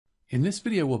In this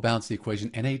video, we'll balance the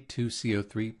equation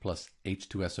Na2CO3 plus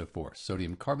H2SO4,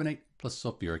 sodium carbonate plus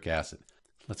sulfuric acid.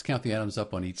 Let's count the atoms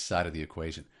up on each side of the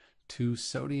equation. 2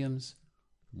 sodiums,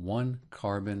 1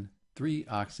 carbon, 3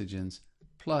 oxygens,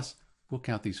 plus, we'll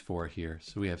count these 4 here,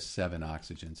 so we have 7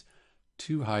 oxygens,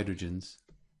 2 hydrogens,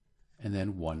 and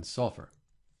then 1 sulfur.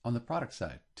 On the product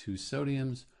side, 2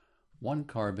 sodiums, 1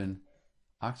 carbon,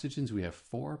 oxygens, we have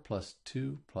 4 plus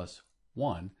 2 plus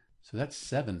 1, so that's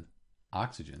 7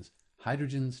 oxygens,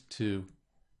 hydrogens 2,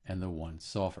 and the 1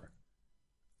 sulfur.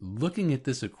 Looking at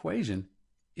this equation,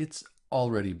 it's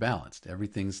already balanced.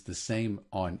 Everything's the same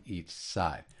on each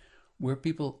side. Where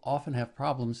people often have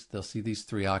problems, they'll see these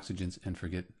 3 oxygens and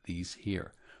forget these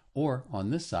here. Or on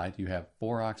this side, you have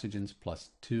 4 oxygens plus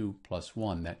 2 plus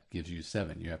 1. That gives you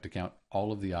 7. You have to count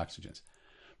all of the oxygens.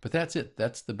 But that's it.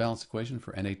 That's the balanced equation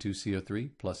for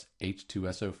Na2CO3 plus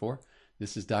H2SO4.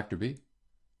 This is Dr. B,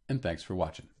 and thanks for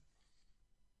watching.